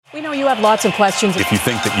We know you have lots of questions. If you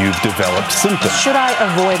think that you've developed symptoms. Should I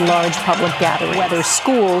avoid large public gatherings? Whether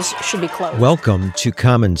schools should be closed? Welcome to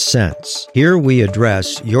Common Sense. Here we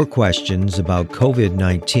address your questions about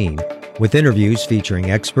COVID-19 with interviews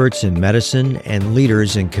featuring experts in medicine and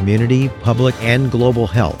leaders in community, public, and global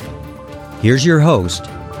health. Here's your host,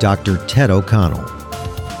 Dr. Ted O'Connell.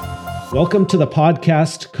 Welcome to the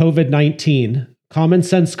podcast COVID-19, Common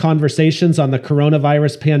Sense Conversations on the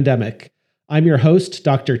Coronavirus Pandemic. I'm your host,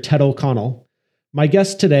 Dr. Ted O'Connell. My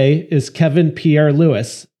guest today is Kevin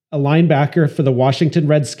Pierre-Louis, a linebacker for the Washington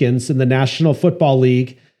Redskins in the National Football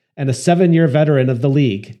League and a 7-year veteran of the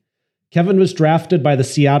league. Kevin was drafted by the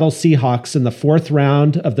Seattle Seahawks in the 4th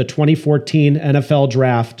round of the 2014 NFL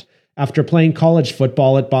Draft after playing college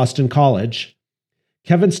football at Boston College.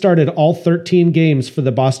 Kevin started all 13 games for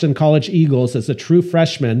the Boston College Eagles as a true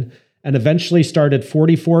freshman and eventually started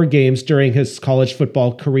 44 games during his college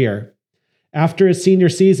football career. After his senior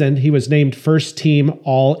season, he was named first team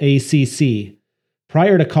All-ACC.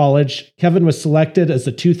 Prior to college, Kevin was selected as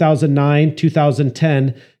the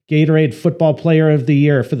 2009-2010 Gatorade Football Player of the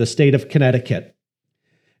Year for the state of Connecticut.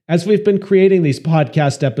 As we've been creating these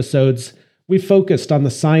podcast episodes, we've focused on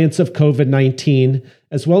the science of COVID-19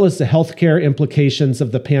 as well as the healthcare implications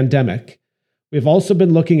of the pandemic. We've also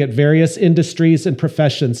been looking at various industries and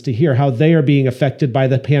professions to hear how they are being affected by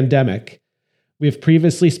the pandemic. We have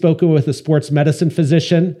previously spoken with a sports medicine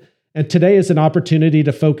physician, and today is an opportunity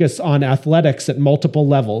to focus on athletics at multiple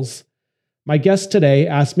levels. My guest today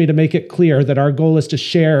asked me to make it clear that our goal is to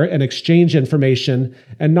share and exchange information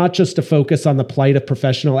and not just to focus on the plight of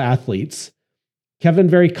professional athletes. Kevin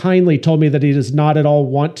very kindly told me that he does not at all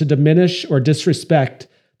want to diminish or disrespect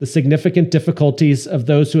the significant difficulties of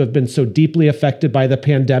those who have been so deeply affected by the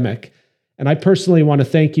pandemic. And I personally want to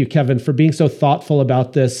thank you, Kevin, for being so thoughtful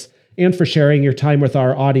about this and for sharing your time with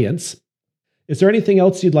our audience. Is there anything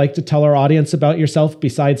else you'd like to tell our audience about yourself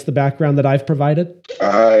besides the background that I've provided?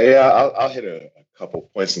 I'll hit a couple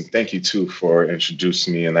points, and thank you too for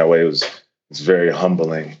introducing me in that way. It's very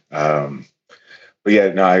humbling. I'm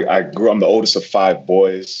the oldest of 5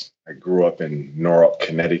 boys. I grew up in Norwalk,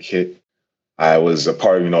 Connecticut. I was a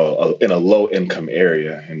part of, in a low income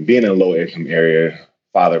area, and being in a low income area,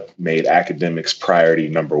 father made academics priority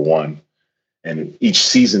number one. And each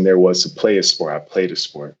season there was to play a sport, I played a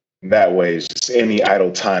sport. And that way, it's just any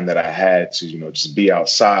idle time that I had to, just be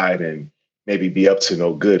outside and maybe be up to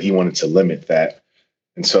no good. He wanted to limit that.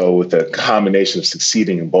 And so with the combination of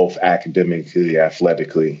succeeding in both academically,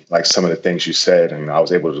 athletically, like some of the things you said, I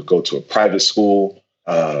was able to go to a private school.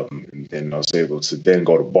 And then I was able to then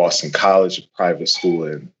go to Boston College, a private school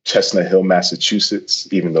in Chestnut Hill, Massachusetts,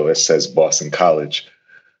 even though it says Boston College.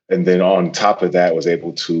 And then on top of that, was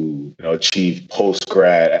able to achieve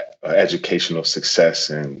post-grad educational success.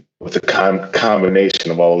 And with the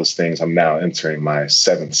combination of all those things, I'm now entering my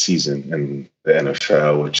 7th season in the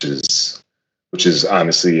NFL, which is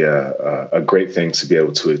honestly a great thing to be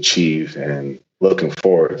able to achieve, and looking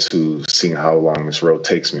forward to seeing how long this road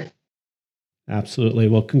takes me. Absolutely.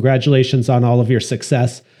 Well, congratulations on all of your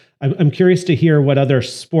success. I'm curious to hear what other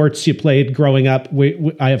sports you played growing up.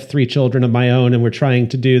 I have 3 children of my own, and we're trying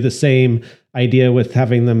to do the same idea with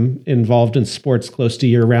having them involved in sports close to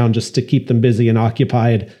year round, just to keep them busy and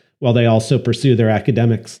occupied while they also pursue their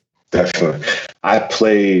academics. Definitely. I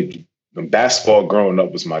played basketball growing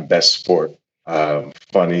up was my best sport.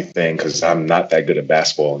 Funny thing, because I'm not that good at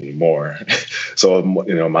basketball anymore. So,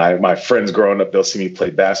 my friends growing up, they'll see me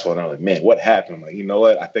play basketball and I'm like, man, what happened? I'm like, you know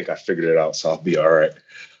what? I think I figured it out, so I'll be all right.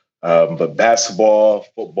 But basketball,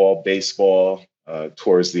 football, baseball,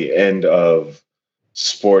 towards the end of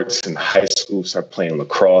sports in high school, started playing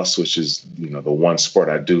lacrosse, which is, the one sport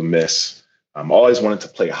I do miss. I always wanted to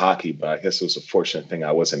play hockey, but I guess it was a fortunate thing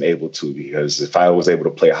I wasn't able to, because if I was able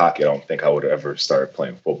to play hockey, I don't think I would have ever started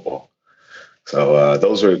playing football. So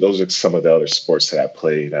those are some of the other sports that I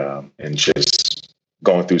played, and just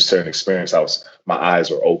going through certain experience, my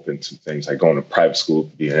eyes were open to things like going to private school,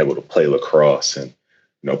 being able to play lacrosse, and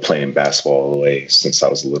playing basketball all the way since I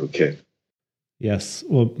was a little kid. Yes.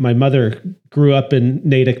 Well, my mother grew up in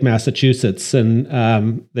Natick, Massachusetts,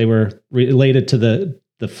 and they were related to the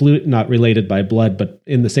Flutie, not related by blood, but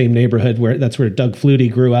in the same neighborhood that's where Doug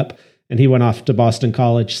Flutie grew up, and he went off to Boston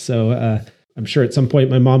College. So I'm sure at some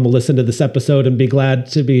point my mom will listen to this episode and be glad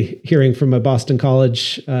to be hearing from a Boston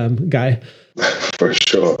College guy. For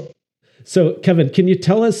sure. So, Kevin, can you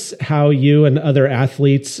tell us how you and other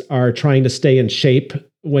athletes are trying to stay in shape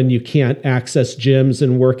when you can't access gyms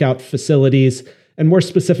and workout facilities? And more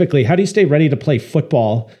specifically, how do you stay ready to play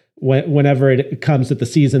football whenever it comes that the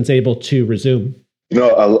season's able to resume? A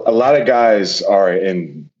lot of guys are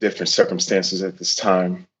in different circumstances at this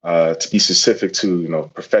time. To be specific to,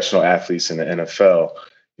 professional athletes in the NFL,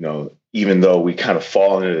 even though we kind of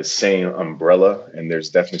fall under the same umbrella, and there's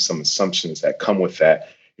definitely some assumptions that come with that,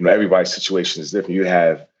 everybody's situation is different. You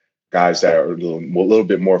have guys that are a little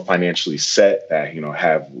bit more financially set, that,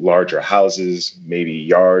 have larger houses, maybe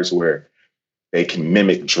yards where they can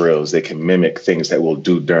mimic drills. They can mimic things that we'll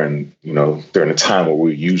do during the time where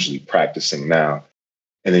we're usually practicing now.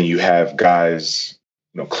 And then you have guys,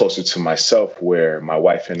 closer to myself, where my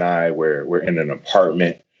wife and we're in an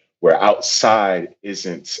apartment where outside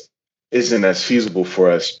isn't as feasible for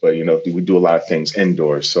us, but, we do a lot of things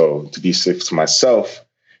indoors. So to be safe to myself,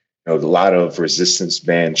 a lot of resistance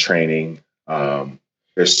band training.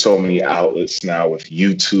 There's so many outlets now with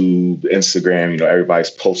YouTube, Instagram,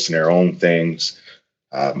 everybody's posting their own things.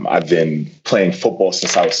 I've been playing football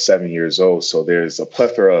since I was 7 years old. So there's a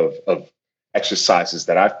plethora of exercises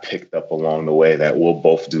that I've picked up along the way that we'll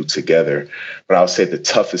both do together. But I'll say the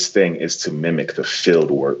toughest thing is to mimic the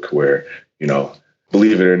field work where,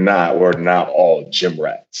 believe it or not, we're not all gym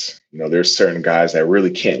rats. There's certain guys that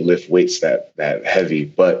really can't lift weights that heavy,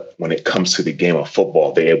 but when it comes to the game of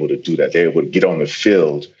football, they're able to do that. They're able to get on the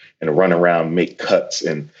field and run around, make cuts.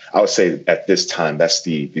 And I would say at this time, that's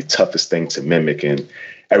the toughest thing to mimic. And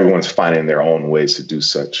everyone's finding their own ways to do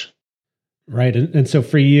such. Right. And so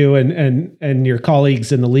for you and your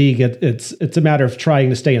colleagues in the league, it's a matter of trying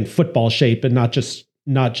to stay in football shape and not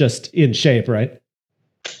just in shape, right?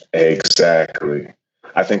 Exactly.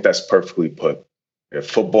 I think that's perfectly put.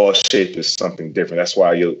 Football shape is something different. That's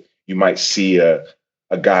why you might see a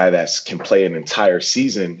guy that can play an entire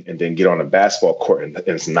season and then get on a basketball court and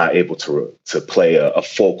is not able to play a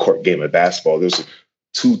full court game of basketball. There's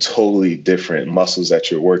two totally different muscles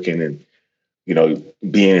that you're working, and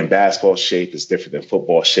being in basketball shape is different than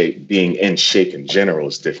football shape. Being in shape in general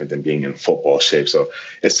is different than being in football shape. So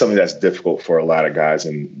it's something that's difficult for a lot of guys,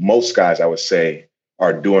 and most guys, I would say,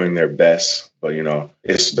 are doing their best, but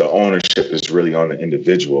it's the ownership is really on the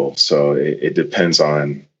individual. So it depends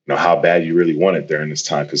on how bad you really want it during this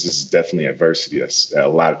time, because this is definitely adversity that a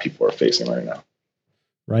lot of people are facing right now.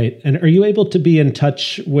 Right. And are you able to be in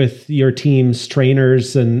touch with your team's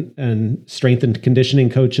trainers and strength and conditioning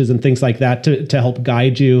coaches and things like that to help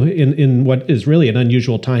guide you in what is really an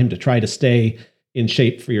unusual time to try to stay in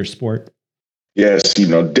shape for your sport? Yes,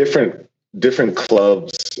 different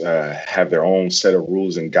clubs have their own set of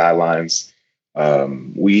rules and guidelines.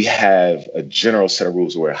 We have a general set of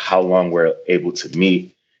rules where how long we're able to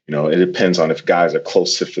meet. It depends on if guys are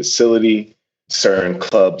close to facility. Certain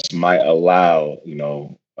clubs might allow,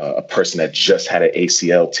 a person that just had an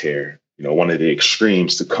ACL tear, one of the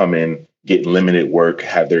extremes, to come in, get limited work,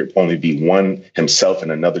 have there only be one himself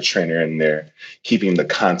and another trainer in there, keeping the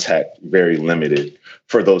contact very limited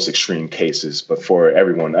for those extreme cases. But for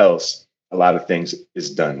everyone else, a lot of things is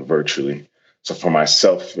done virtually. So for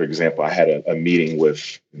myself, for example, I had a meeting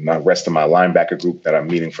with the rest of my linebacker group that I'm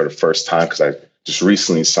meeting for the first time because I just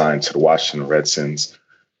recently signed to the Washington Redskins.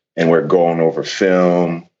 And we're going over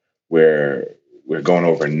film, we're going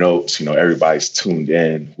over notes, everybody's tuned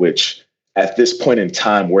in, which at this point in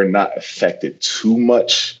time, we're not affected too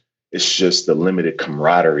much. It's just the limited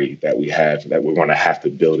camaraderie that we have that we're going to have to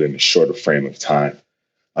build in a shorter frame of time.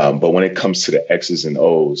 But when it comes to the X's and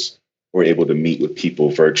O's, we're able to meet with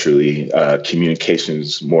people virtually,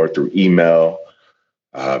 communications more through email,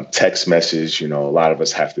 text message. A lot of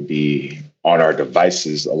us have to be on our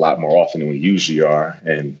devices a lot more often than we usually are.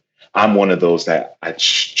 And I'm one of those that I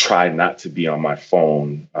try not to be on my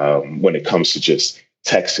phone when it comes to just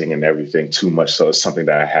texting and everything too much. So it's something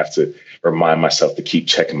that I have to remind myself to keep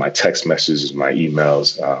checking my text messages, my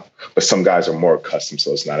emails. But some guys are more accustomed,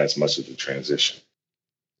 so it's not as much of a transition.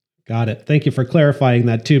 Got it. Thank you for clarifying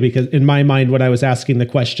that too, because in my mind, when I was asking the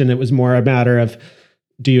question, it was more a matter of,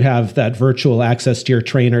 do you have that virtual access to your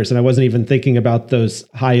trainers? And I wasn't even thinking about those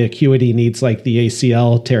high acuity needs like the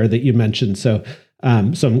ACL tear that you mentioned. So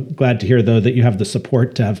I'm glad to hear, though, that you have the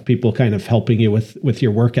support to have people kind of helping you with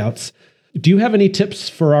your workouts. Do you have any tips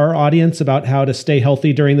for our audience about how to stay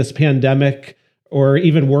healthy during this pandemic, or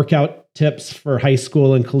even workout tips for high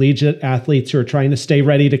school and collegiate athletes who are trying to stay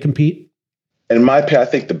ready to compete? In my opinion, I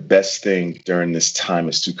think the best thing during this time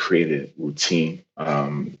is to create a routine.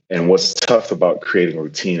 And what's tough about creating a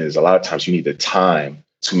routine is a lot of times you need the time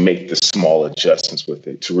to make the small adjustments with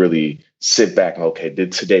it, to really sit back and, okay,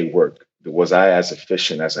 did today work? Was I as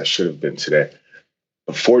efficient as I should have been today?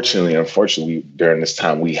 Unfortunately, during this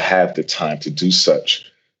time, we have the time to do such.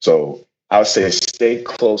 So I would say stay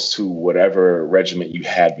close to whatever regimen you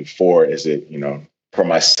had before. Is it, for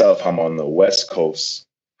myself, I'm on the West Coast.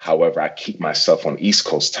 However, I keep myself on East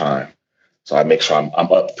Coast time. So I make sure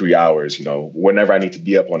I'm up 3 hours. Whenever I need to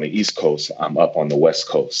be up on the East Coast, I'm up on the West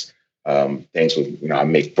Coast. Things with, I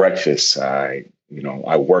make breakfast. I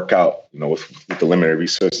work out, with the limited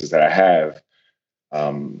resources that I have.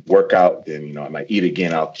 Work out, then, I might eat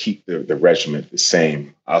again. I'll keep the regimen the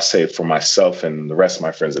same. I'll say for myself and the rest of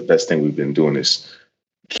my friends, the best thing we've been doing is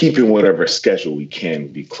keeping whatever schedule we can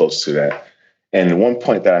be close to that. And one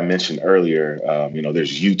point that I mentioned earlier,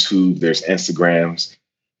 there's YouTube, there's Instagrams.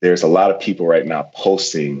 There's a lot of people right now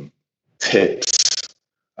posting tips,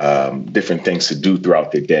 different things to do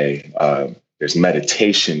throughout the day. There's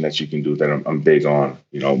meditation that you can do that I'm big on,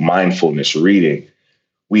 mindfulness, reading.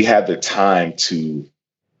 We have the time to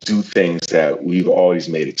do things that we've always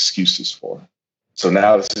made excuses for. So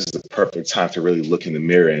now this is the perfect time to really look in the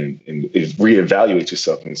mirror and reevaluate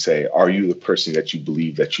yourself and say, are you the person that you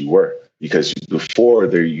believe that you were? Because before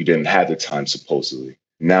there, you didn't have the time, supposedly.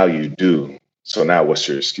 Now you do. So now what's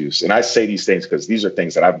your excuse? And I say these things because these are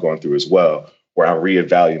things that I've gone through as well, where I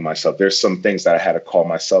reevaluate myself. There's some things that I had to call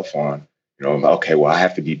myself on. Okay, well, I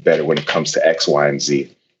have to be better when it comes to X, Y, and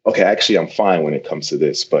Z. Okay, actually, I'm fine when it comes to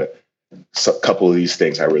this, but a couple of these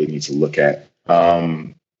things I really need to look at.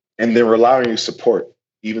 And then rely on your support,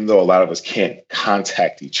 even though a lot of us can't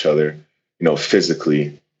contact each other,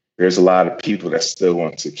 physically. There's a lot of people that still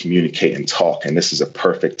want to communicate and talk. And this is a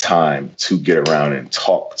perfect time to get around and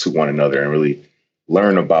talk to one another and really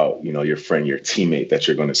learn about, your friend, your teammate that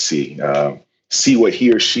you're going to see what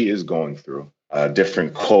he or she is going through,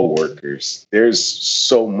 different coworkers. There's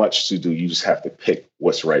so much to do. You just have to pick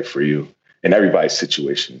what's right for you. And everybody's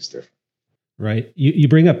situation is different. Right. You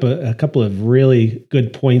bring up a couple of really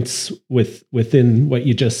good points within what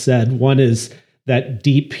you just said. One is that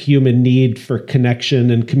deep human need for connection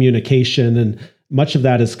and communication. And much of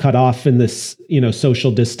that is cut off in this,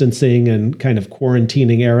 social distancing and kind of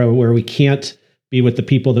quarantining era where we can't be with the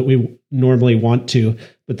people that we normally want to.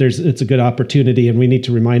 But it's a good opportunity, and we need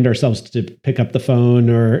to remind ourselves to pick up the phone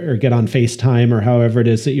or get on FaceTime or however it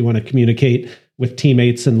is that you want to communicate with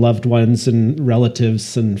teammates and loved ones and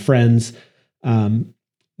relatives and friends.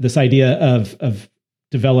 This idea of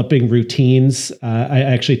developing routines. I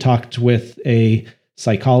actually talked with a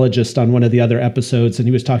psychologist on one of the other episodes, and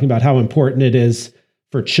he was talking about how important it is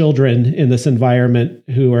for children in this environment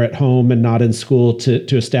who are at home and not in school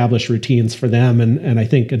to establish routines for them. And I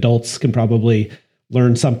think adults can probably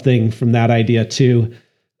learn something from that idea too.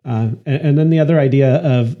 And then the other idea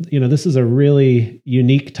of, this is a really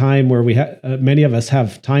unique time where many of us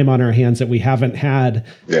have time on our hands that we haven't had.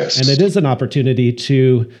 Yes. And it is an opportunity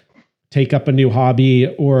to take up a new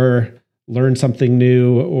hobby or learn something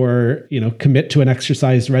new or, commit to an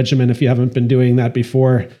exercise regimen if you haven't been doing that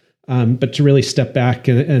before, but to really step back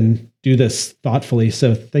and do this thoughtfully.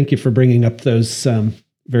 So thank you for bringing up those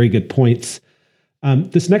very good points.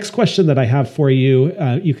 This next question that I have for you,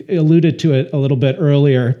 you alluded to it a little bit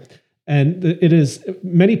earlier, and it is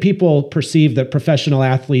many people perceive that professional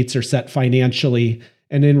athletes are set financially,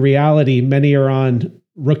 and in reality, many are on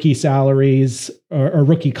rookie salaries or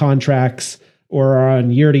rookie contracts or are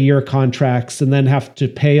on year-to-year contracts and then have to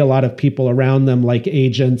pay a lot of people around them like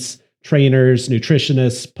agents, trainers,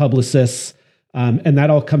 nutritionists, publicists, and that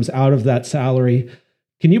all comes out of that salary.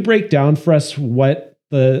 Can you break down for us what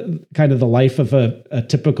the kind of the life of a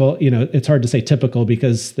typical, it's hard to say typical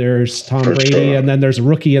because there's Tom Brady and then there's a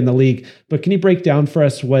rookie in the league, but can you break down for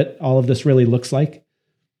us what all of this really looks like?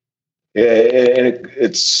 Yeah, and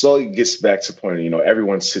it slowly gets back to the point,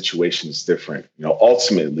 everyone's situation is different.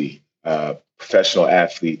 Ultimately, professional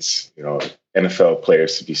athletes, NFL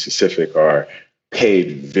players to be specific, are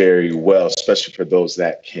paid very well, especially for those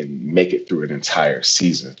that can make it through an entire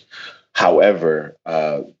season. However,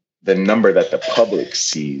 the number that the public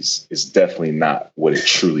sees is definitely not what it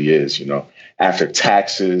truly is. After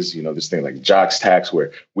taxes, this thing like Jocks tax,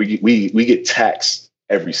 where we get taxed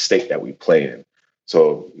every state that we play in.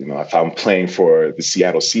 So, if I'm playing for the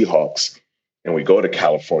Seattle Seahawks and we go to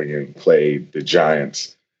California and play the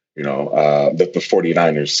Giants, the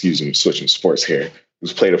 49ers, switching sports here,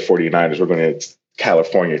 who's play the 49ers, we're going to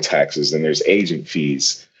California taxes, and there's agent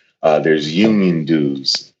fees, there's union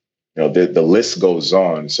dues, the list goes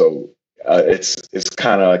on. So it's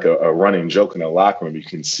kind of like a running joke in the locker room. You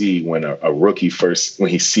can see when a rookie when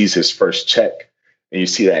he sees his first check and you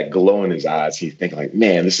see that glow in his eyes, he's thinking like,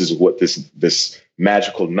 man, this is what this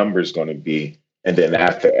magical number is going to be. And then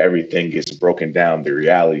after everything gets broken down, the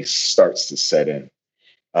reality starts to set in.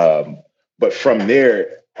 But from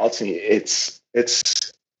there, ultimately,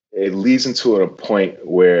 it leads into a point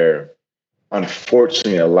where,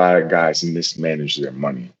 unfortunately, a lot of guys mismanage their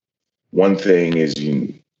money. One thing is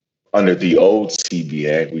under the old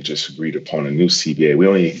CBA, we just agreed upon a new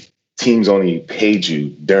CBA. Teams only paid you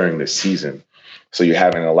during the season. So you're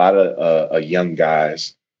having a lot of young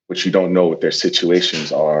guys, which you don't know what their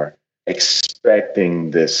situations are,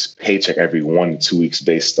 expecting this paycheck every 1 to 2 weeks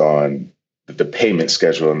based on the payment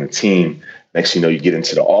schedule on the team. Next, you get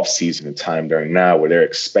into the off season, the time during now where they're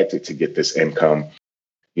expected to get this income.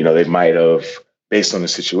 They might have, based on the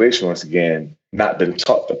situation, once again, not been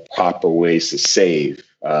taught the proper ways to save,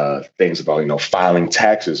 things about, filing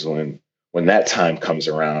taxes when that time comes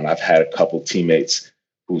around. I've had a couple teammates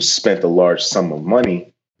who spent a large sum of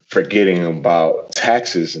money forgetting about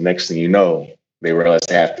taxes. And next thing you know, they realize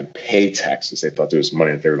they have to pay taxes. They thought there was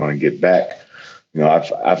money that they were going to get back.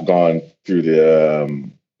 I've gone through the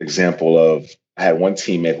example of, I had one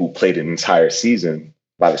teammate who played an entire season.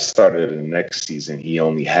 By the start of the next season, he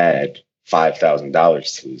only had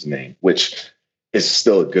 $5,000 to his name, which is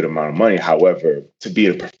still a good amount of money. However, to be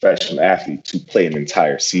a professional athlete, to play an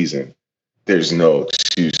entire season, there's no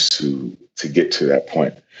excuse to get to that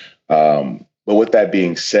point. But with that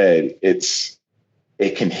being said,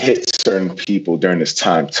 it can hit certain people during this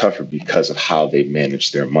time tougher because of how they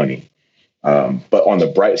manage their money. But on the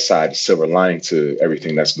bright side, the silver lining to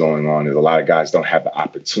everything that's going on is a lot of guys don't have the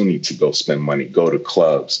opportunity to go spend money, go to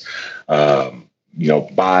clubs,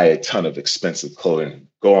 buy a ton of expensive clothing,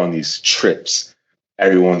 go on these trips.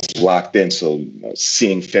 Everyone's locked in. So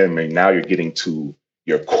seeing family, now you're getting to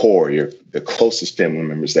your core, the closest family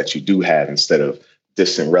members that you do have, instead of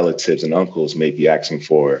distant relatives and uncles maybe asking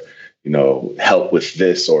for, help with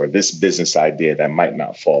this or this business idea that might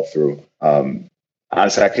not fall through.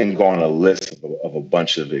 Honestly, I can go on a list of a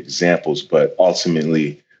bunch of examples, but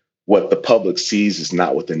ultimately what the public sees is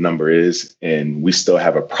not what the number is. And we still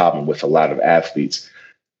have a problem with a lot of athletes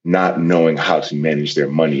not knowing how to manage their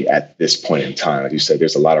money at this point in time. Like you said,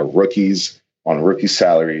 there's a lot of rookies on rookie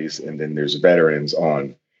salaries, and then there's veterans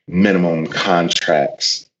on minimum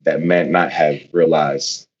contracts that may not have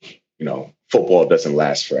realized, football doesn't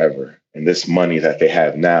last forever. And this money that they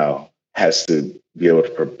have now has to be able to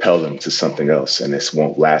propel them to something else, and this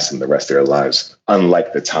won't last them the rest of their lives,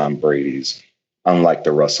 unlike the Tom Brady's, unlike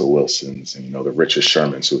the Russell Wilsons, and, the Richard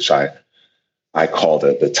Shermans, which I call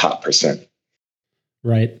the top percent.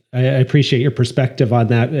 Right. I appreciate your perspective on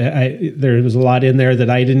that. There was a lot in there that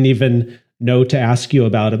I didn't even know to ask you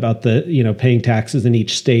about the, paying taxes in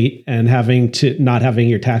each state and not having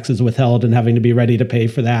your taxes withheld and having to be ready to pay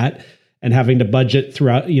for that, and having to budget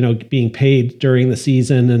throughout, being paid during the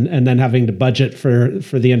season and then having to budget for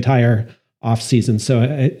the entire off season. So,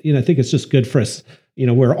 I think it's just good for us.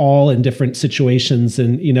 We're all in different situations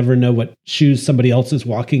and you never know what shoes somebody else is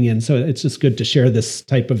walking in. So it's just good to share this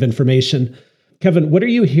type of information. Kevin, what are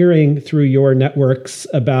you hearing through your networks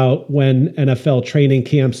about when NFL training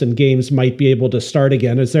camps and games might be able to start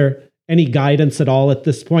again? Is there any guidance at all at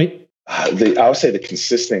this point? I would say the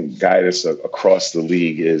consistent guidance across the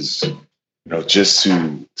league is, just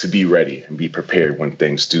to be ready and be prepared when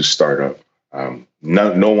things do start up.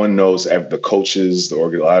 No one knows. The coaches, a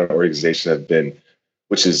lot of organizations have been,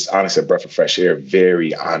 which is honestly a breath of fresh air,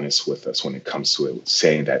 very honest with us when it comes to it,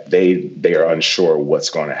 saying that they are unsure what's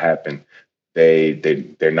going to happen.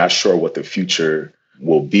 They're not sure what the future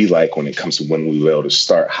will be like when it comes to when we will be able to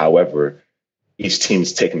start. However, each team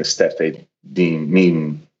is taking the steps they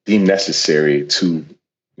deem necessary to,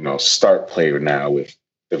 start play now, with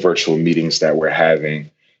the virtual meetings that we're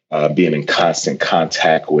having, being in constant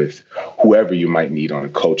contact with whoever you might need on a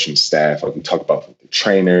coaching staff. Like we talked about the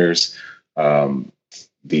trainers,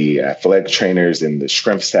 the athletic trainers and the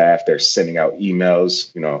strength staff. They're sending out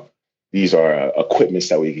emails, these are equipments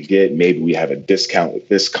that we can get. Maybe we have a discount with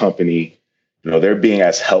this company. They're being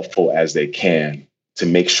as helpful as they can to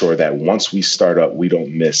make sure that once we start up, we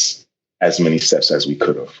don't miss as many steps as we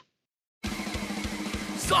could have.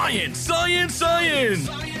 Science, science, science!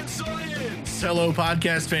 Science, science! Hello,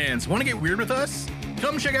 podcast fans. Want to get weird with us?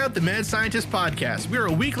 Come check out the Mad Scientist Podcast. We're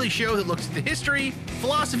a weekly show that looks at the history,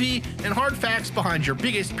 philosophy, and hard facts behind your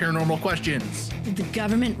biggest paranormal questions. Did the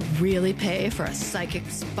government really pay for a psychic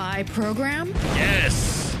spy program?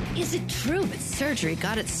 Yes! Is it true that surgery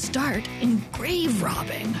got its start in grave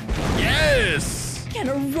robbing? Yes! Can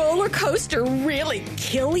a roller coaster really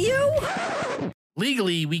kill you?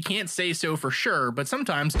 Legally, we can't say so for sure, but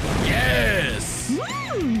sometimes, yes!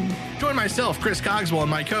 Join myself, Chris Cogswell, and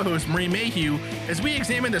my co-host, Marie Mayhew, as we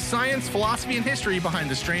examine the science, philosophy, and history behind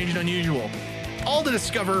the strange and unusual. All to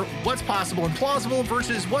discover what's possible and plausible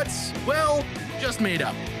versus what's, well, just made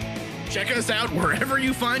up. Check us out wherever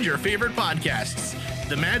you find your favorite podcasts.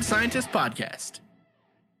 The Mad Scientist Podcast.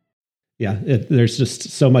 Yeah, there's just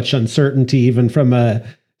so much uncertainty, even from a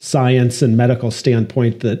science and medical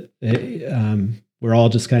standpoint that we're all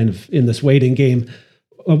just kind of in this waiting game.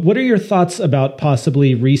 What are your thoughts about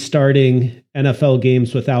possibly restarting NFL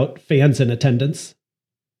games without fans in attendance?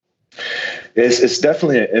 It's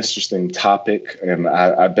definitely an interesting topic, and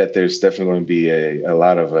I bet there's definitely going to be a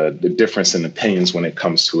lot of difference in opinions when it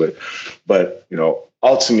comes to it. But,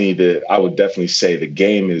 ultimately, I would definitely say the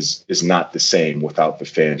game is not the same without the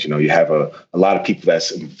fans. You have a lot of people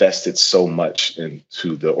that's invested so much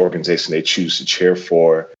into the organization they choose to cheer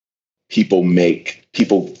for.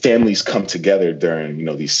 Families come together during,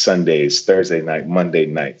 these Sundays, Thursday night, Monday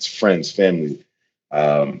nights, friends, family.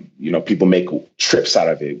 People make trips out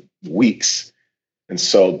of it, weeks. And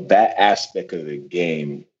so that aspect of the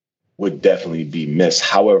game would definitely be missed.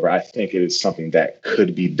 However, I think it is something that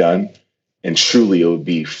could be done. And truly, it would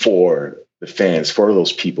be for the fans, for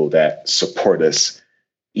those people that support us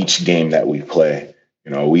each game that we play.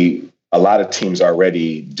 A lot of teams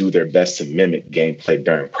already do their best to mimic gameplay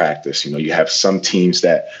during practice. You have some teams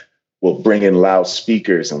that will bring in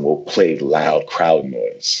loudspeakers and will play loud crowd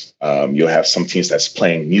noise. You'll have some teams that's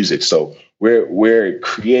playing music. So we're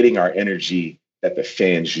creating our energy that the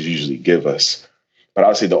fans usually give us. But I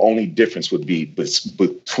would say the only difference would be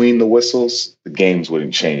between the whistles, the games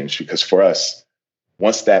wouldn't change. Because for us,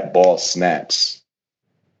 once that ball snaps,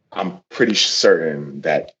 I'm pretty certain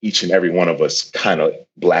that each and every one of us kind of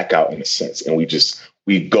black out in a sense. And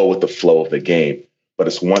we go with the flow of the game. But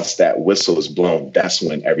it's once that whistle is blown, that's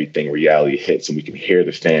when reality hits and we can hear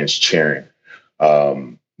the fans cheering,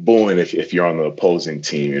 booing if you're on the opposing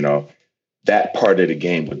team. That part of the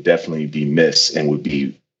game would definitely be missed and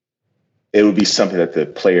it would be something that the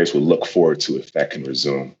players would look forward to if that can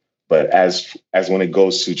resume. But as when it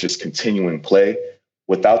goes to just continuing play,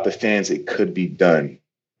 without the fans, it could be done.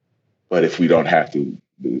 But if we don't have to,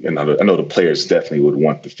 I know the players definitely would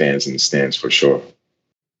want the fans in the stands for sure.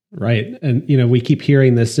 Right. And, we keep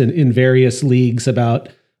hearing this in various leagues about,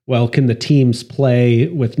 well, can the teams play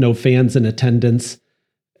with no fans in attendance?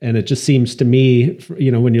 And it just seems to me,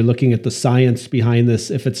 when you're looking at the science behind this,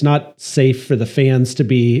 if it's not safe for the fans to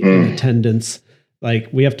be in attendance, like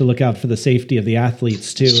we have to look out for the safety of the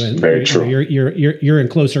athletes too. And very true. You're in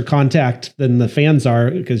closer contact than the fans are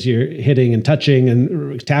because you're hitting and touching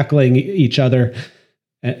and tackling each other.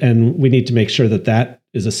 And we need to make sure that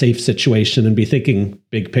is a safe situation and be thinking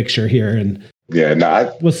big picture here. And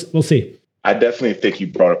we'll see. I definitely think you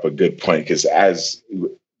brought up a good point because as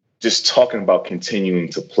just talking about continuing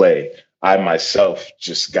to play, I myself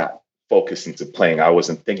just got focused into playing. I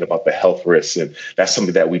wasn't thinking about the health risks. And that's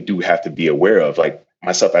something that we do have to be aware of. Like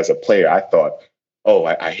myself as a player, I thought,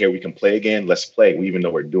 I hear we can play again. Let's play. Even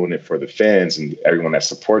though we're doing it for the fans and everyone that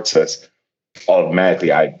supports us,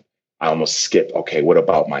 automatically I almost skip, okay, what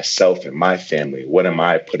about myself and my family? What am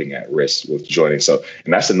I putting at risk with joining? So,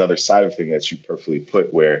 and that's another side of the thing that you perfectly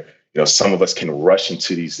put where, some of us can rush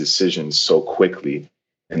into these decisions so quickly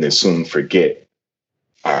and then soon forget,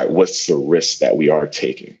 all right, what's the risk that we are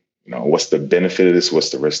taking? What's the benefit of this?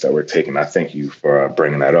 What's the risk that we're taking? I thank you for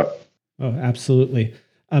bringing that up. Oh, absolutely.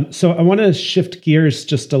 So I want to shift gears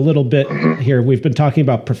just a little bit here. We've been talking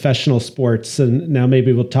about professional sports, and now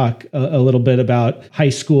maybe we'll talk a little bit about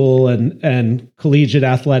high school and collegiate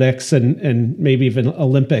athletics and maybe even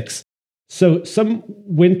Olympics. So some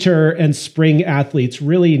winter and spring athletes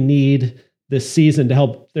really need this season to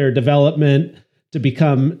help their development, to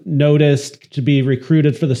become noticed, to be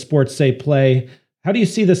recruited for the sports they play. How do you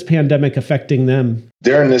see this pandemic affecting them?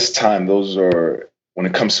 During this time, when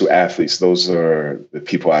it comes to athletes, those are the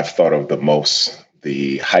people I've thought of the most.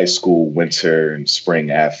 The high school, winter, and spring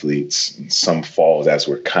athletes, and some falls as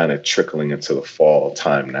we're kind of trickling into the fall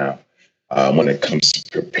time now when it comes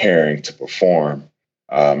to preparing to perform.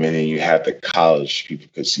 And then you have the college people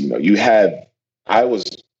because, I was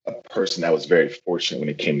a person that was very fortunate when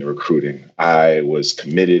it came to recruiting. I was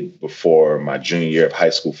committed before my junior year of high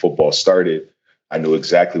school football started. I knew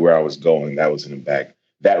exactly where I was going. That was in the bag.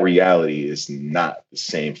 That reality is not the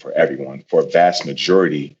same for everyone. For a vast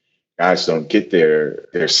majority, guys don't get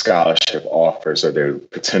their scholarship offers or their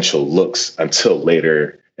potential looks until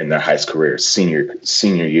later in their high school career,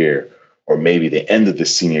 senior year, or maybe the end of the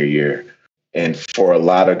senior year. And for a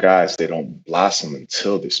lot of guys, they don't blossom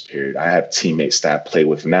until this period. I have teammates that I play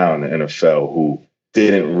with now in the NFL who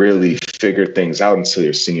didn't really figure things out until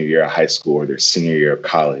their senior year of high school or their senior year of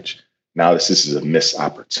college. Now this is a missed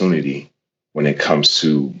opportunity when it comes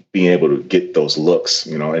to being able to get those looks,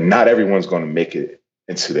 and not everyone's going to make it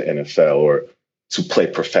into the NFL or to play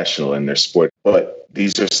professional in their sport. But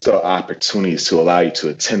these are still opportunities to allow you to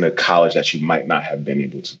attend a college that you might not have been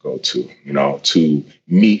able to go to, to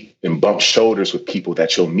meet and bump shoulders with people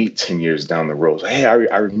that you'll meet 10 years down the road. Hey,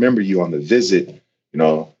 I remember you on the visit.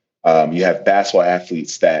 You have basketball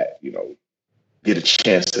athletes that, get a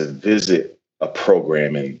chance to visit a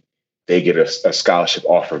program and they get a scholarship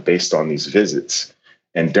offer based on these visits.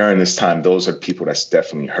 And during this time, those are people that's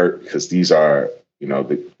definitely hurt, because these are,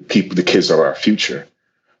 the kids are our future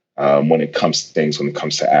when it comes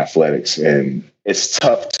to athletics. And it's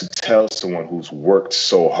tough to tell someone who's worked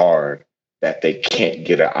so hard that they can't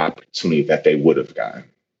get an opportunity that they would have gotten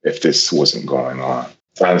if this wasn't going on.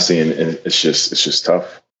 Honestly, and it's just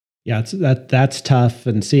tough. Yeah, that's tough.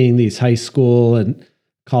 And seeing these high school and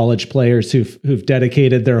college players who've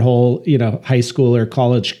dedicated their whole, high school or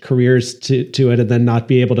college careers to it, and then not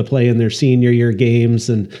be able to play in their senior year games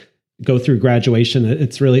and go through graduation.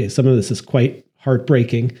 It's really, some of this is quite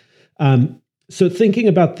heartbreaking. So thinking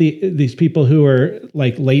about these people who are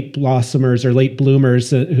like late blossomers or late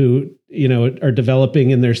bloomers who, are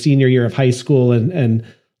developing in their senior year of high school and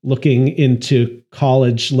looking into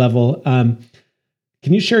college level,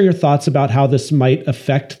 can you share your thoughts about how this might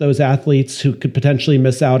affect those athletes who could potentially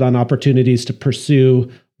miss out on opportunities to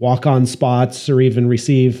pursue walk-on spots or even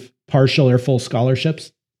receive partial or full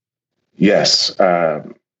scholarships? Yes.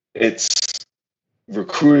 It's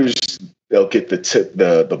recruiters, they'll get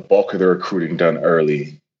the bulk of the recruiting done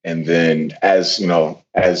early. And then let's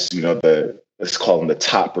call them the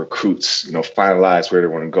top recruits, finalize where they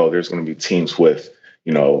want to go. There's going to be teams with,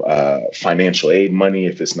 financial aid money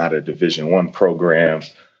if it's not a Division I program.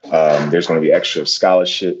 There's going to be extra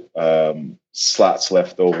scholarship slots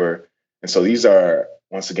left over. And so these are,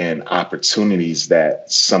 once again, opportunities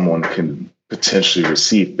that someone can potentially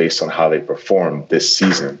receive based on how they perform this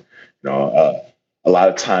season. A lot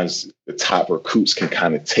of times the top recruits can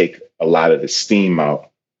kind of take a lot of the steam out,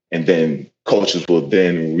 and then coaches will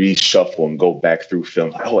then reshuffle and go back through film.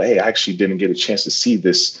 Like, oh, hey, I actually didn't get a chance to see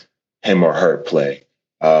him or her play.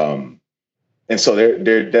 And so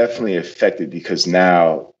they're definitely affected, because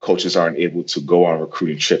now coaches aren't able to go on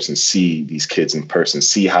recruiting trips and see these kids in person,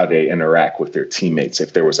 see how they interact with their teammates.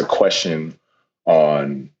 If there was a question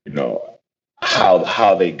on,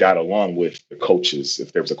 how they got along with the coaches,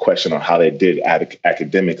 if there was a question on how they did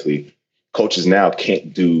academically, coaches now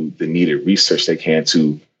can't do the needed research they can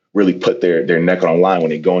to really put their neck on the line when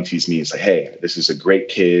they go into these meetings. Like, hey, this is a great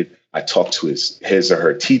kid. I talked to his or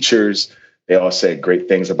her teachers. They all said great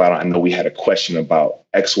things about it. I know we had a question about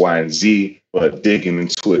X, Y, and Z, but digging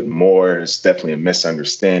into it more is definitely a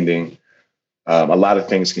misunderstanding. A lot of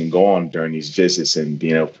things can go on during these visits, and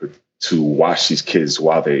being able to watch these kids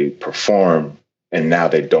while they perform, and now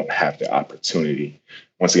they don't have the opportunity.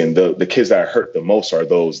 Once again, the kids that are hurt the most are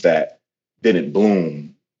those that didn't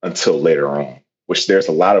bloom until later on, which there's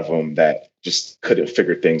a lot of them that just couldn't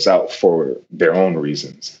figure things out for their own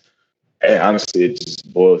reasons. And honestly, it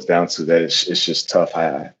just boils down to that. It's just tough.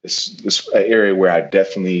 It's an area where I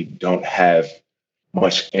definitely don't have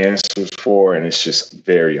much answers for, and it's just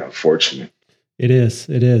very unfortunate. It is.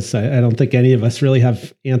 I don't think any of us really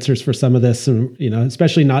have answers for some of this, and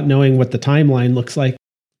especially not knowing what the timeline looks like.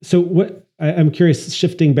 So I'm curious,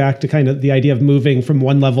 shifting back to kind of the idea of moving from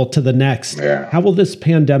one level to the next. Yeah. How will this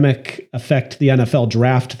pandemic affect the NFL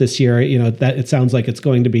draft this year? That it sounds like it's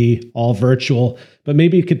going to be all virtual, but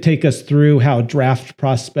maybe you could take us through how draft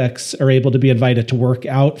prospects are able to be invited to work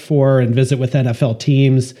out for and visit with NFL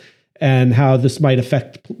teams, and how this might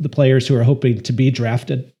affect the players who are hoping to be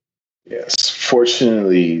drafted. Yes.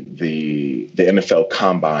 Fortunately, the NFL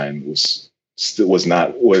Combine was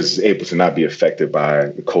able to not be affected by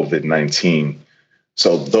the COVID-19.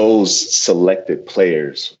 So those selected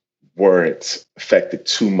players weren't affected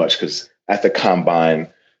too much, because at the Combine,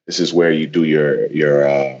 this is where you do your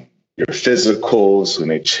physicals, and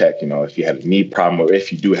they check, if you had a knee problem, or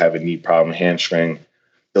if you do have a knee problem, hamstring.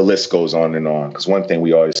 The list goes on and on. Because one thing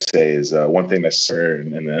we always say is one thing that's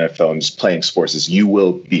certain in the NFL and just playing sports is you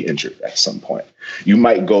will be injured at some point. You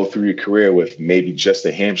might go through your career with maybe just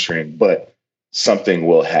a hamstring, but something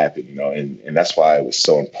will happen, and that's why it was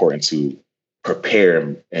so important to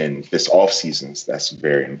prepare in this off seasons. That's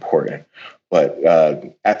very important. But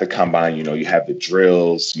at the Combine, you have the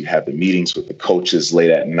drills, you have the meetings with the coaches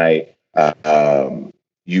late at night.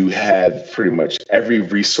 You have pretty much every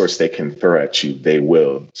resource they can throw at you, they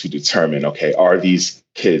will, to determine, okay, are these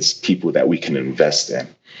kids people that we can invest in?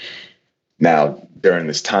 Now, during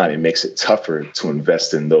this time, it makes it tougher to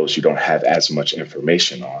invest in those you don't have as much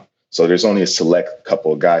information on. So there's only a select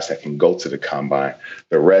couple of guys that can go to the Combine.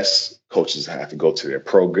 The rest, coaches have to go to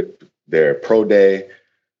their pro day.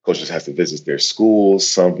 Coaches have to visit their schools.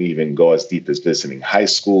 Some even go as deep as visiting high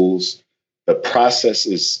schools. The process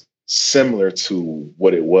is similar to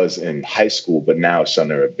what it was in high school, but now it's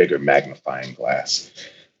under a bigger magnifying glass.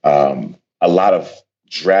 A lot of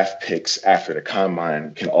draft picks after the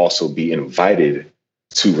combine can also be invited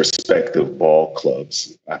to respective ball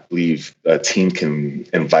clubs. I believe a team can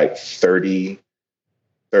invite 30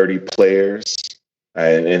 players.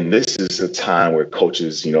 And this is a time where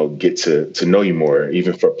coaches, get to know you more.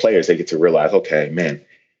 Even for players, they get to realize, okay, man,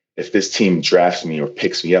 if this team drafts me or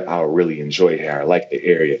picks me up, I'll really enjoy it here. I like the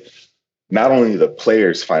area. Not only the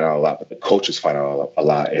players find out a lot, but the coaches find out a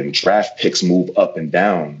lot. And draft picks move up and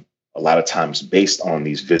down a lot of times based on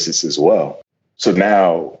these visits as well. So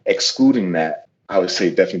now, excluding that, I would say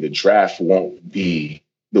definitely the draft won't be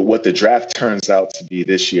what the draft turns out to be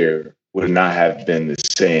this year would not have been the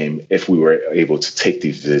same if we were able to take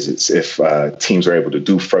these visits, if teams were able to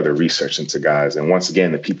do further research into guys. And once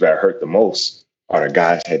again, the people that hurt the most are the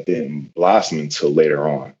guys that didn't blossom until later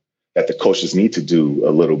on, that the coaches need to do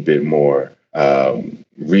a little bit more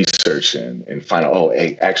research and find out,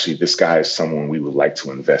 hey, actually, this guy is someone we would like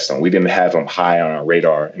to invest on. We didn't have him high on our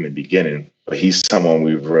radar in the beginning, but he's someone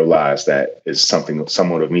we've realized that is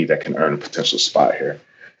someone of need that can earn a potential spot here.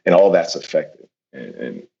 And all that's effective.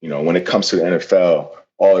 And when it comes to the NFL,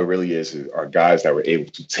 all it really are guys that were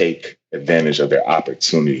able to take advantage of their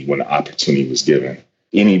opportunity when the opportunity was given.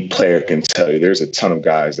 Any player can tell you there's a ton of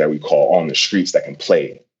guys that we call on the streets that can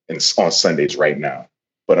play on Sundays right now.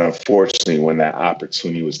 But unfortunately, when that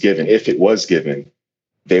opportunity was given, if it was given,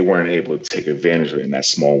 they weren't able to take advantage of it in that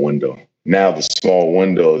small window. Now the small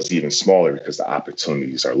window is even smaller because the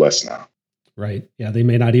opportunities are less now. Right. Yeah. They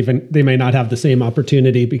may not have the same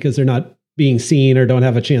opportunity because they're not being seen or don't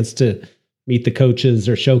have a chance to meet the coaches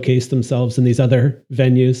or showcase themselves in these other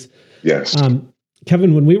venues. Yes.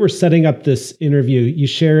 Kevin, when we were setting up this interview, you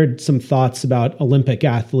shared some thoughts about Olympic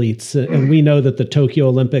athletes, and we know that the Tokyo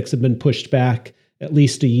Olympics have been pushed back at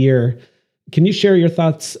least a year. Can you share your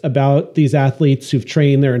thoughts about these athletes who've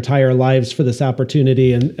trained their entire lives for this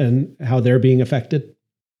opportunity and how they're being affected?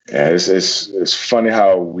 Yeah, it's funny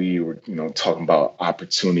how we were, talking about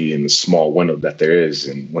opportunity in the small window that there is.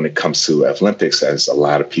 And when it comes to Olympics, as a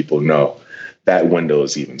lot of people know, that window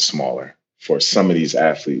is even smaller. For some of these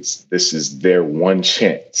athletes, this is their one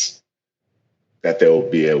chance that they'll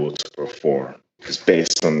be able to perform. Because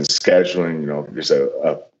based on the scheduling, there's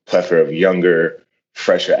a plethora of younger,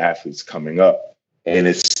 fresher athletes coming up. And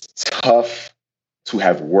it's tough to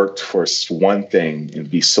have worked for one thing and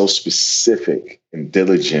be so specific and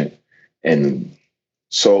diligent and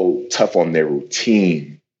so tough on their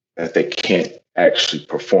routine that they can't actually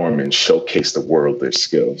perform and showcase the world their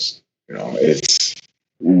skills. It's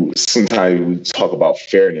sometimes we talk about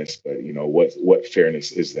fairness, but what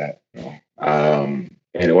fairness is that? And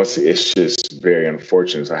it's just very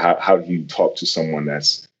unfortunate. So how do you talk to someone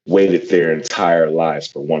that's waited their entire lives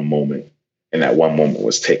for one moment, and that one moment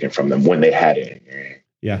was taken from them when they had it in their hand?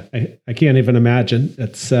 Yeah, I can't even imagine.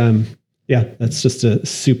 It's that's just a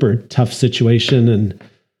super tough situation, and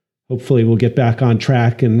hopefully we'll get back on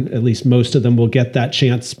track, and at least most of them will get that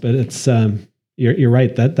chance. But it's you're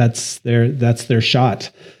right, that's their shot.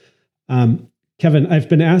 Kevin, I've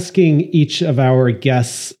been asking each of our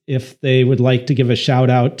guests if they would like to give a shout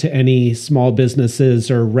out to any small businesses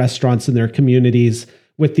or restaurants in their communities,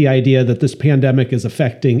 with the idea that this pandemic is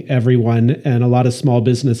affecting everyone, and a lot of small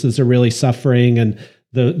businesses are really suffering, and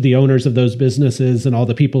the owners of those businesses and all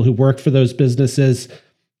the people who work for those businesses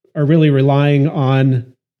are really relying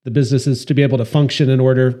on the businesses to be able to function in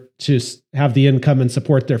order to have the income and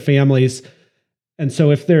support their families. And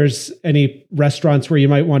so if there's any restaurants where you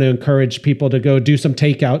might want to encourage people to go do some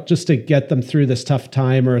takeout just to get them through this tough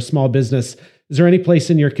time, or a small business, is there any place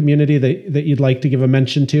in your community that you'd like to give a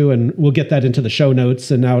mention to? And we'll get that into the show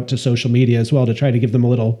notes and out to social media as well to try to give them a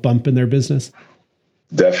little bump in their business.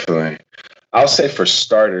 Definitely. I'll say for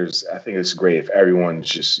starters, I think it's great if everyone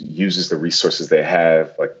just uses the resources they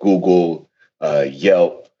have, like Google,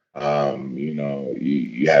 Yelp,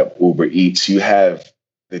 you have Uber Eats,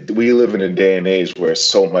 we live in a day and age where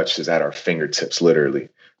so much is at our fingertips, literally,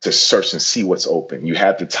 to search and see what's open. You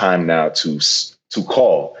have the time now to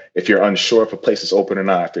call. If you're unsure if a place is open or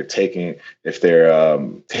not, if they're taking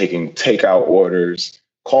takeout orders,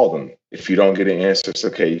 call them. If you don't get an answer, it's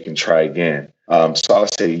okay, you can try again. So I'll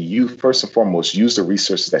say you, first and foremost, use the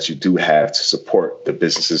resources that you do have to support the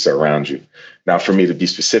businesses around you. Now, for me to be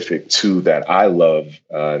specific, two that I love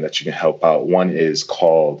that you can help out. One is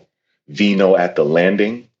called Vino at the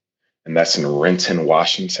Landing, and that's in Renton,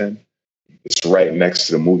 Washington. It's right next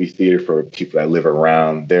to the movie theater for people that live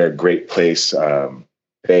around. They're a great place.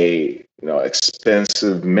 They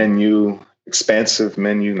expansive menu,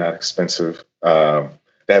 not expensive. They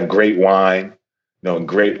have great wine,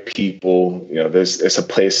 great people. It's a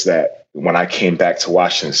place that when I came back to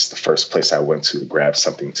Washington, it's the first place I went to grab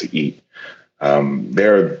something to eat.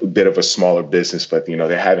 They're a bit of a smaller business, but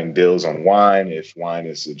they're having deals on wine. If wine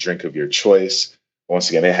is a drink of your choice, once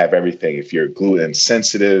again, they have everything. If you're gluten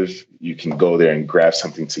sensitive, you can go there and grab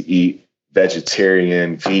something to eat.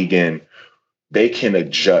 Vegetarian, vegan, they can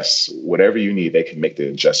adjust whatever you need. They can make the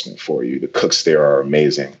adjustment for you. The cooks there are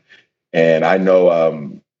amazing. And I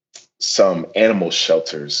know some animal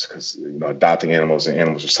shelters, because adopting animals and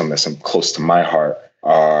animals are something that's close to my heart,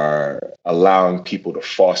 are allowing people to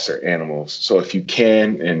foster animals. So if you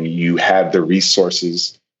can and you have the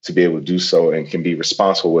resources to be able to do so and can be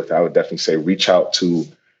responsible with it, I would definitely say reach out to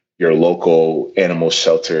your local animal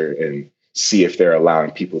shelter and see if they're allowing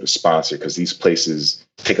people to sponsor, because these places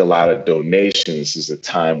take a lot of donations. This is a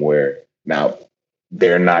time where now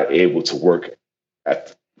they're not able to work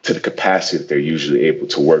to the capacity that they're usually able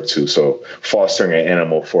to work to. So fostering an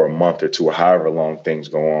animal for a month or two or however long things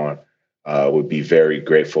go on would be very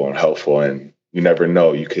grateful and helpful. And you never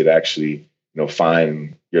know, you could actually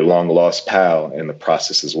find your long lost pal in the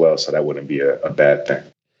process as well. So that wouldn't be a bad thing.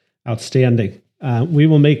 Outstanding. We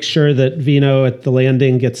will make sure that Vino at the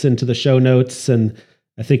Landing gets into the show notes. And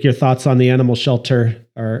I think your thoughts on the animal shelter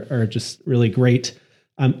are just really great.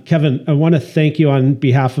 Kevin, I want to thank you on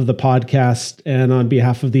behalf of the podcast and on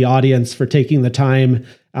behalf of the audience for taking the time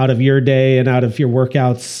out of your day and out of your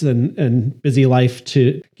workouts and busy life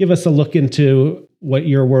to give us a look into what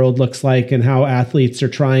your world looks like and how athletes are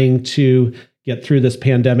trying to get through this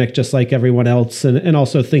pandemic just like everyone else, and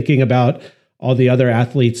also thinking about all the other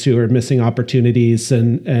athletes who are missing opportunities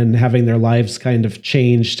and having their lives kind of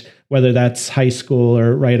changed, whether that's high school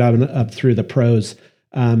or right on up through the pros.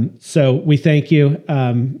 So we thank you.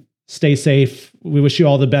 Stay safe. We wish you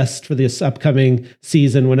all the best for this upcoming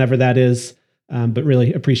season, whenever that is. But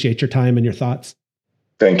really appreciate your time and your thoughts.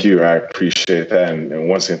 Thank you. I appreciate that. And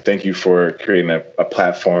once again, thank you for creating a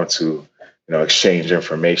platform to, exchange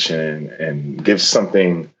information and give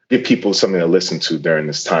people something to listen to during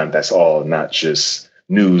this time. That's all, not just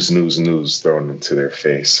news thrown into their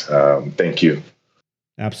face. Thank you.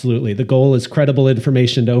 Absolutely. The goal is credible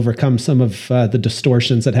information to overcome some of the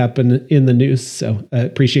distortions that happen in the news. So I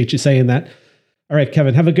appreciate you saying that. All right,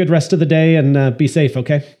 Kevin, have a good rest of the day and be safe,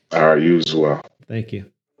 okay? All right, you as well. Thank you.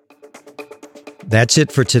 That's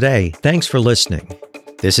it for today. Thanks for listening.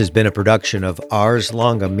 This has been a production of Ars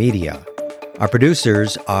Longa Media. Our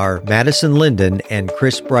producers are Madison Linden and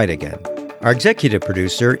Chris Brightigan. Our executive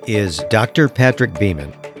producer is Dr. Patrick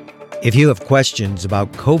Beeman. If you have questions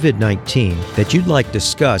about COVID-19 that you'd like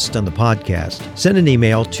discussed on the podcast, send an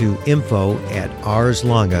email to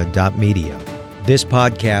info@arslonga.media. This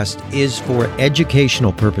podcast is for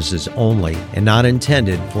educational purposes only and not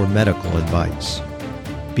intended for medical advice.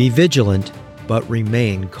 Be vigilant, but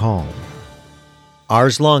remain calm.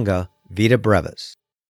 Ars Longa, Vita Brevis.